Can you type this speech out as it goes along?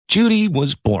Judy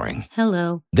was boring.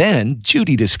 Hello. Then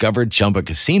Judy discovered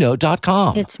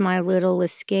ChumbaCasino.com. It's my little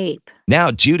escape. Now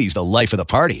Judy's the life of the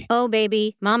party. Oh,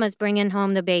 baby, mama's bringing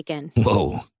home the bacon.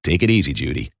 Whoa, take it easy,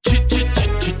 Judy.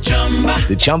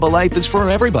 The Chumba life is for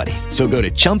everybody. So go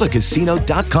to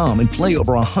ChumbaCasino.com and play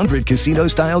over 100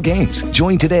 casino-style games.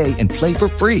 Join today and play for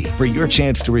free for your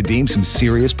chance to redeem some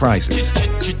serious prizes.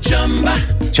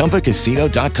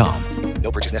 ChumbaCasino.com.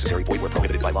 No purchase necessary. Void where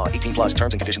prohibited by law. 18 plus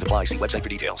terms and conditions apply. See website for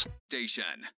details.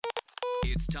 Station.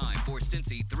 It's time for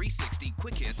Cincy 360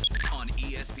 Quick Hits on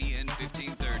ESPN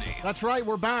 1530. That's right.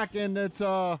 We're back, and it's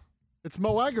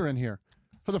Mo Egger in here.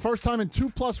 For the first time in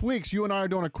 2+ weeks, you and I are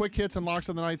doing a Quick Hits and Locks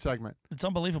of the Night segment. It's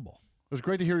unbelievable. It was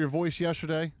great to hear your voice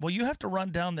yesterday. Well, you have to run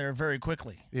down there very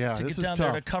quickly. Yeah, to this get down is there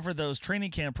tough. to cover those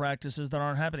training camp practices that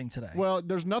aren't happening today. Well,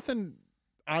 there's nothing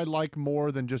I like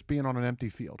more than just being on an empty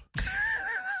field.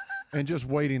 And just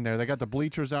waiting there. They got the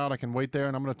bleachers out. I can wait there,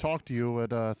 and I'm going to talk to you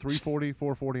at 3:40,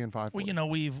 4:40, and 5:40. Well, you know,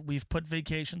 we've put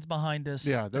vacations behind us.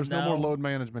 Yeah, there's no more load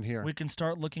management here. We can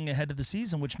start looking ahead to the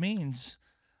season, which means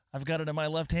I've got it in my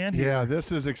left hand here. Yeah,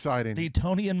 this is exciting. The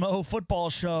Tony and Mo football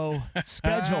show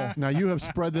schedule. Now, you have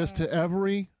spread this to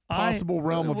every possible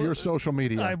realm of your social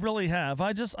media. I really have.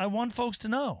 I want folks to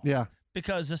know. Yeah.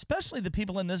 Because especially the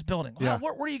people in this building. Yeah.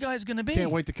 Where are you guys going to be?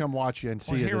 Can't wait to come watch you and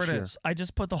see you here this it year. is. I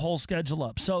just put the whole schedule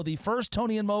up. So the first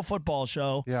Tony and Mo football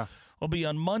show will be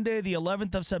on Monday, the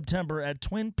 11th of September at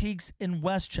Twin Peaks in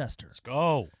Westchester. Let's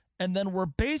go. And then we're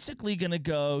basically going to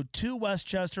go to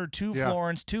Westchester, to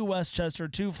Florence, to Westchester,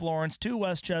 to Florence, to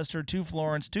Westchester, to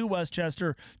Florence, to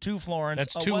Westchester, to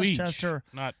Florence. That's two Westchester,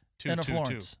 each, not two, and a two,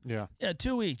 Florence. two. Yeah. Yeah,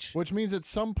 2 each. Which means at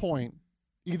some point,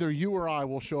 either you or I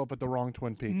will show up at the wrong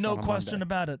Twin Peaks. No on a question Monday.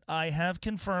 about it. I have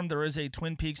confirmed there is a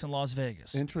Twin Peaks in Las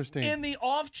Vegas. Interesting. In the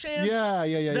off chance that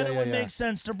it would make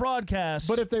sense to broadcast.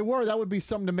 But if they were, that would be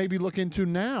something to maybe look into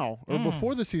now or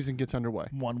before the season gets underway.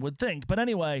 One would think. But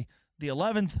anyway, the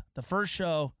 11th, the first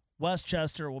show,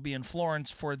 Westchester will be in Florence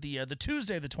for the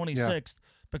Tuesday, the 26th,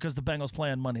 because the Bengals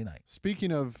play on Monday night.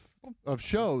 Speaking of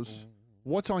shows,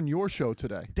 what's on your show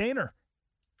today? Daner,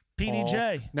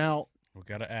 PDJ. Now, we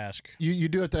got to ask. You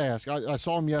do have to ask. I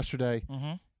saw him yesterday.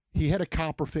 Mm-hmm. He had a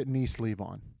copper fit knee sleeve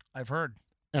on. I've heard.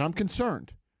 And I'm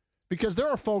concerned because there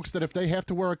are folks that if they have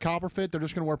to wear a copper fit, they're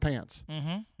just going to wear pants.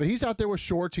 Mm-hmm. But he's out there with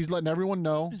shorts. He's letting everyone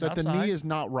know that outside. the knee is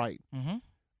not right. Mm-hmm.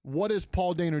 What is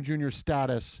Paul Daner Jr.'s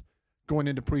status going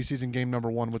into preseason game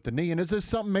number 1 with the knee? And is this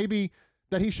something maybe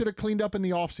that he should have cleaned up in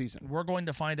the offseason? We're going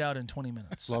to find out in 20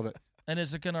 minutes. Love it. And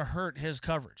is it going to hurt his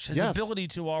coverage, his Yes. ability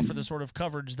to offer the sort of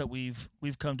coverage that we've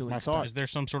come to my expect? thought. Is there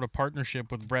some sort of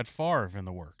partnership with Brett Favre in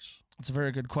the works? It's a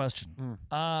very good question.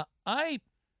 I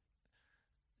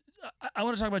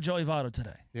want to talk about Joey Votto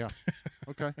today. Yeah.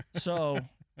 Okay. So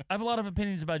I have a lot of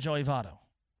opinions about Joey Votto.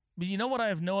 But you know what I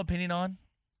have no opinion on?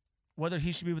 Whether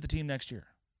he should be with the team next year.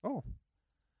 Oh.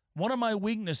 One of my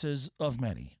weaknesses of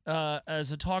many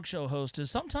as a talk show host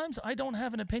is sometimes I don't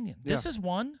have an opinion. This is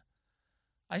one.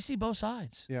 I see both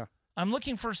sides. Yeah. I'm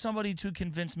looking for somebody to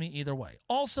convince me either way.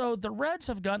 Also, the Reds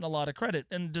have gotten a lot of credit,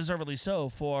 and deservedly so,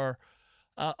 for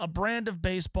a brand of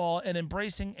baseball and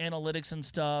embracing analytics and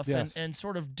stuff and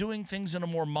sort of doing things in a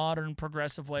more modern,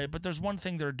 progressive way. But there's one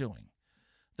thing they're doing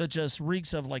that just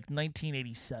reeks of like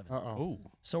 1987. Uh-oh.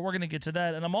 So we're going to get to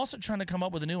that. And I'm also trying to come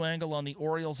up with a new angle on the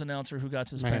Orioles announcer who got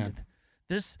suspended. Man.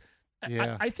 This,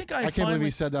 Yeah. I think I can't believe he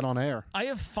said that on air. I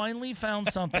have finally found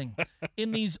something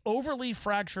in these overly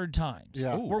fractured times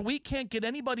where we can't get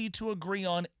anybody to agree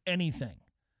on anything.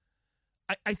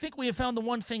 I think we have found the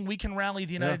one thing we can rally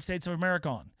the United States of America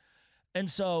on.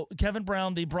 And so Kevin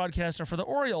Brown, the broadcaster for the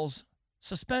Orioles,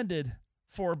 suspended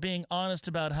for being honest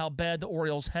about how bad the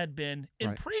Orioles had been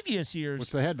in previous years,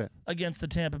 which they had been, against the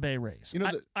Tampa Bay Rays. You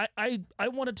know, I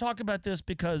want to talk about this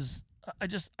because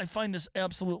I find this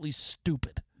absolutely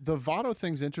stupid. The Votto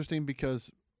thing's interesting because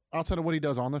outside of what he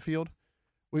does on the field,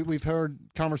 we've heard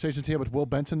conversations here with Will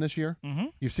Benson this year. Mm-hmm.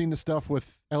 You've seen the stuff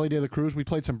with Ellie De La Cruz. We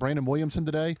played some Brandon Williamson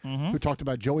today, who talked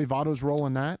about Joey Votto's role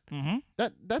in that. Mm-hmm.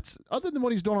 That's other than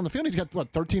what he's doing on the field. He's got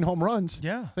 13 home runs.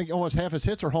 Yeah, I think almost half his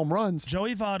hits are home runs.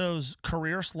 Joey Votto's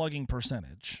career slugging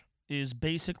percentage is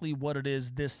basically what it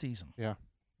is this season. Yeah,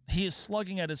 he is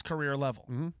slugging at his career level.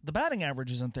 Mm-hmm. The batting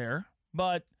average isn't there,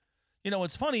 but. You know,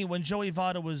 it's funny, when Joey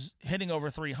Votto was hitting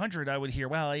over 300, I would hear,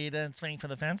 well, he doesn't swing for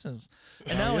the fences.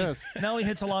 And now he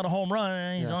hits a lot of home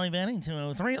runs. He's only batting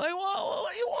 203. Like,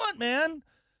 what do you want, man?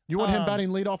 You want him batting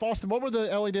leadoff? Austin, what were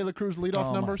the Ellie De La Cruz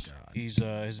leadoff numbers? He's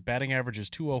his batting average is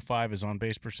 205. His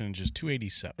on-base percentage is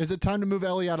 287. Is it time to move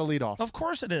Ellie out of leadoff? Of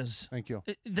course it is. Thank you.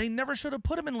 They never should have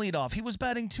put him in leadoff. He was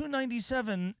batting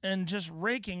 297 and just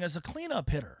raking as a cleanup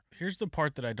hitter. Here's the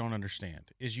part that I don't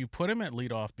understand, is you put him at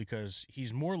leadoff because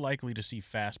he's more likely to see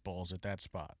fastballs at that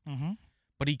spot. Mm-hmm.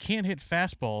 But he can't hit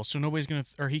fastballs, so nobody's going to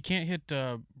 – or he can't hit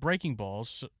breaking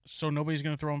balls, so nobody's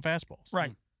going to throw him fastballs.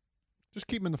 Right. Just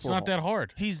keep him in the It's not that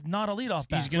hard. He's not a leadoff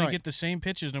bat. He's going to get the same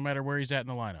pitches no matter where he's at in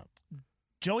the lineup.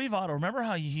 Joey Votto, remember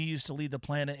how he used to lead the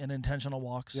planet in intentional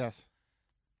walks? Yes.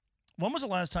 When was the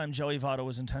last time Joey Votto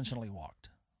was intentionally walked?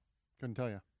 Couldn't tell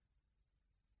you.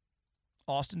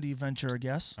 Austin, do you venture a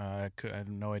guess? I have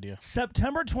no idea.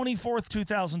 September 24th,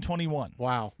 2021.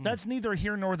 Wow. That's neither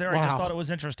here nor there. Wow. I just thought it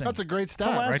was interesting. That's a great stat.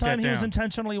 It's the last Write time that he was down.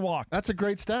 intentionally walked. That's a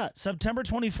great stat. September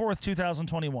 24th,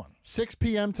 2021. 6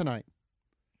 p.m. tonight.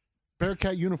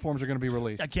 Bearcat uniforms are going to be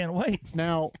released. I can't wait.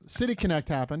 Now, City Connect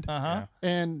happened, Uh-huh.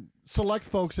 and select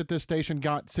folks at this station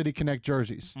got City Connect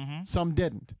jerseys. Mhm. Some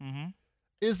didn't. Mm-hmm.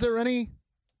 Is there any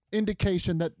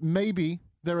indication that maybe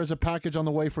there is a package on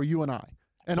the way for you and I?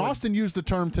 And Austin used the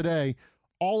term today,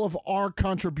 all of our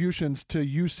contributions to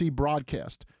UC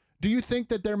broadcast. Do you think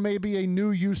that there may be a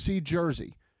new UC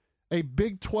jersey, a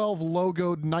Big 12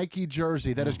 logoed Nike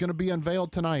jersey that is going to be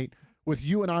unveiled tonight with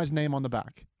you and I's name on the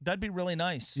back? That'd be really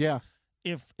nice. Yeah.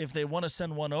 If they want to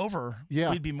send one over, Yeah.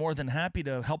 we'd be more than happy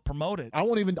to help promote it. I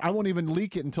won't even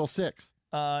leak it until 6.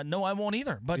 No, I won't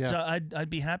either. But Yeah. I'd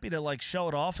be happy to like show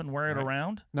it off and wear it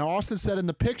around. Now, Austin said in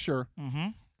the picture,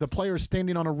 the player is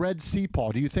standing on a red sea paw.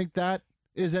 Do you think that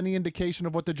is any indication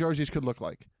of what the jerseys could look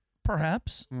like?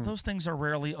 Perhaps. Those things are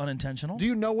rarely unintentional. Do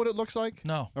you know what it looks like?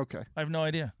 No. Okay. I have no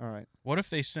idea. All right. What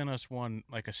if they sent us one,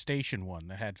 like a station one,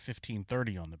 that had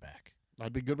 1530 on the back?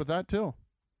 I'd be good with that, too.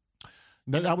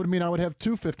 That would mean I would have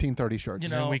 2 1530 shirts.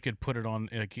 Then we could put it on,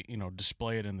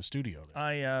 display it in the studio there.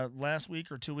 I last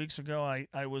week or 2 weeks ago,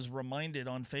 I was reminded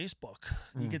on Facebook.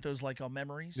 You get those like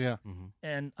memories. Yeah.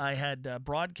 And I had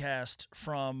broadcast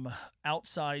from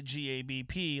outside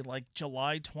GABP like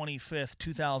July 25th,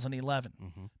 2011.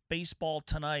 Baseball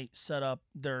Tonight set up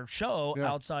their show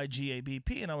outside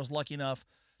GABP, and I was lucky enough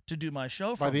to do my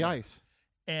show from By the there. ice.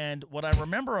 And what I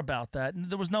remember about that, and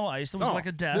there was no ice, there was like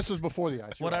a desk. This was before the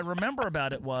ice. What I remember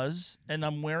about it was, and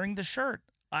I'm wearing the shirt,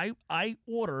 I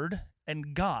ordered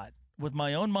and got with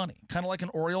my own money, kind of like an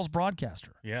Orioles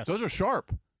broadcaster. Yes. Those are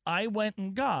sharp. I went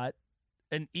and got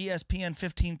an ESPN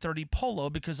 1530 polo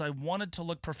because I wanted to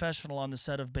look professional on the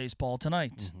set of Baseball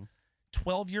Tonight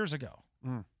 12 years ago.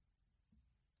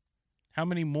 How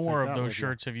many more Take of that those with you.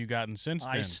 shirts have you gotten since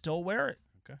then? I still wear it.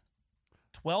 Okay.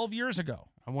 12 years ago.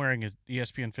 I'm wearing an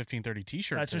ESPN 1530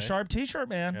 T-shirt That's today. a sharp T-shirt,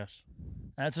 man. Yes.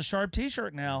 That's a sharp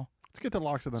T-shirt now. Let's get the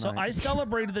locks of the So night. I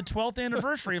celebrated the 12th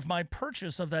anniversary of my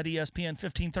purchase of that ESPN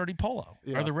 1530 polo.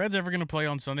 Yeah. Are the Reds ever going to play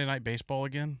on Sunday Night Baseball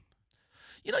again?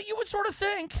 You know, you would sort of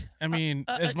think. I mean,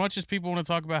 as much as people want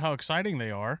to talk about how exciting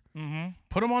they are,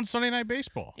 put them on Sunday Night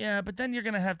Baseball. Yeah, but then you're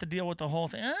going to have to deal with the whole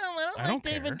thing. Oh, I don't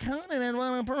like David care. Conan and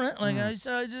Lana Perrette. Like,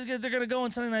 they're going to go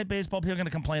on Sunday Night Baseball. People are going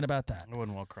to complain about that. I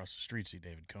wouldn't walk across the street to see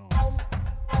David Cohn.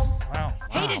 Wow.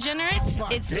 Hey, degenerates,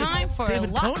 it's time for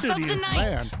David Locks Cohn of the to you. Night,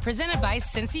 Man. presented by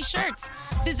Cincy Shirts.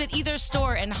 Visit either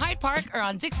store in Hyde Park or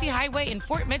on Dixie Highway in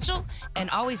Fort Mitchell, and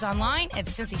always online at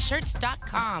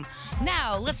cincyshirts.com.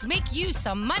 Now, let's make you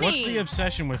some money. What's the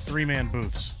obsession with three-man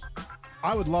booths?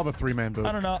 I would love a 3-man booth.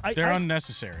 I don't know. They're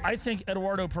unnecessary. I think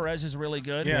Eduardo Perez is really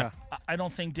good. Yeah. I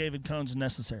don't think David Cohn's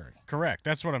necessary. Correct.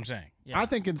 That's what I'm saying. Yeah. I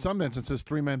think in some instances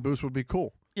 3-man booths would be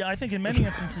cool. Yeah, I think in many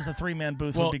instances a 3-man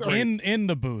booth Well, would be great. in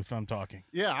the booth, I'm talking.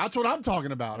 Yeah, that's what I'm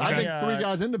talking about. I Okay. think Yeah. 3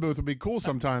 guys in the booth would be cool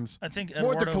sometimes. I think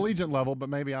More at the Eduardo, collegiate level, but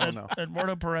maybe I don't know.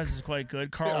 Eduardo Perez is quite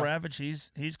good. Carl Yeah.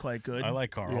 Ravitch, he's quite good. I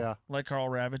like Carl. Yeah. Like Carl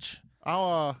Ravitch.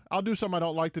 I'll do something I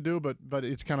don't like to do, but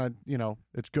it's kind of,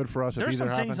 it's good for us There's if some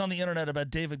either things happen. on the internet about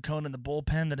David Cohn in the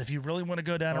bullpen that if you really want to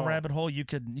go down a rabbit hole, you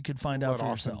could find out Let for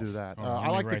Austin yourself. do that. Oh, let I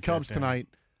me like the write that Cubs down. tonight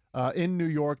in New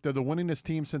York. They're the winningest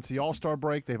team since the All-Star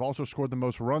break. They've also scored the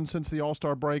most runs since the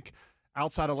All-Star break.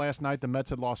 Outside of last night, the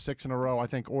Mets had lost 6 in a row. I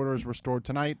think order is restored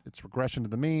tonight. It's regression to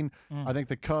the mean. I think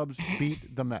the Cubs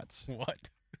beat the Mets.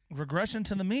 What? Regression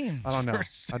to the mean. I don't know.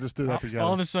 I just threw that together.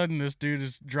 All of a sudden, this dude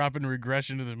is dropping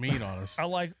regression to the mean on us. I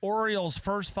like Orioles'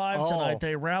 first 5 tonight. Oh.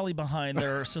 They rally behind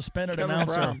their suspended Kevin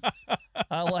announcer. Brown.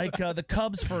 I like the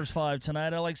Cubs' first 5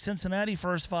 tonight. I like Cincinnati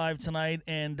first 5 tonight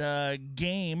and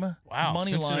game Wow,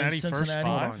 money Cincinnati line. first Cincinnati,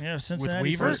 5? yeah, Cincinnati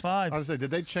Weaver? first 5. I was say,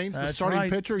 did they change the That's starting right.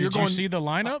 pitcher? Did you see the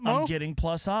lineup, Mo? I'm getting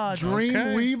plus odds.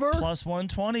 Dreamweaver, Plus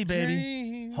 120,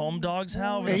 baby. Home dogs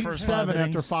however the first 5 8-7 after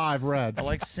innings. 5 Reds. I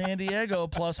like San Diego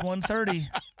plus 130.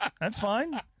 That's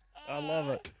fine. I love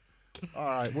it. All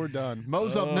right, we're done.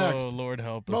 Mo's up next. Oh, Lord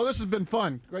help us. Mo, this has been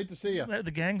fun. Great to see you.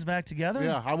 The gang's back together?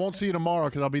 Yeah, I won't see you tomorrow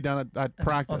because I'll be down at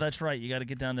practice. Oh, that's right. You got to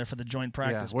get down there for the joint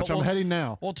practice. Yeah, which I'm heading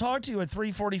now. We'll talk to you at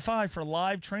 3:45 for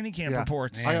live training camp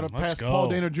reports. Man, I got to pass Paul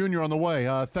Dana Jr. on the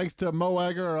way. Thanks to Mo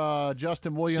Egger,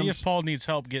 Justin Williams. See if Paul needs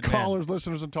help getting callers,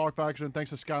 listeners, and talkbacks. And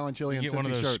thanks to Skyline Chili and get Cincy one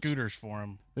of those shirts. scooters for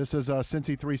him. This is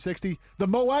Cincy 360. The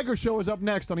Mo Egger Show is up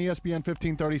next on ESPN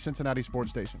 1530 Cincinnati Sports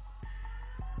Station.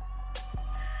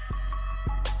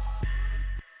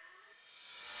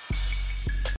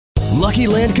 Lucky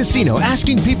Land Casino,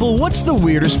 asking people, what's the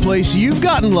weirdest place you've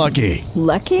gotten lucky?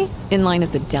 Lucky? In line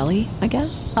at the deli, I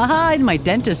guess? Aha, in my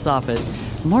dentist's office.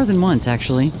 More than once,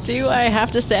 actually. Do I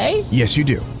have to say? Yes, you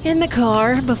do. In the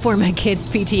car before my kids'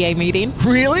 PTA meeting.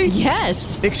 Really?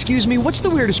 Yes. Excuse me, what's the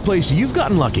weirdest place you've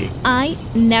gotten lucky? I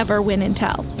never win and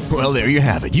tell. Well, there you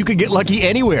have it. You can get lucky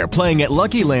anywhere, playing at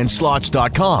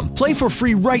LuckyLandSlots.com. Play for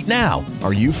free right now.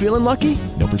 Are you feeling lucky?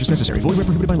 No purchase necessary. Void where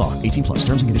prohibited by law. 18+.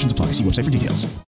 Terms and conditions apply. See website for details.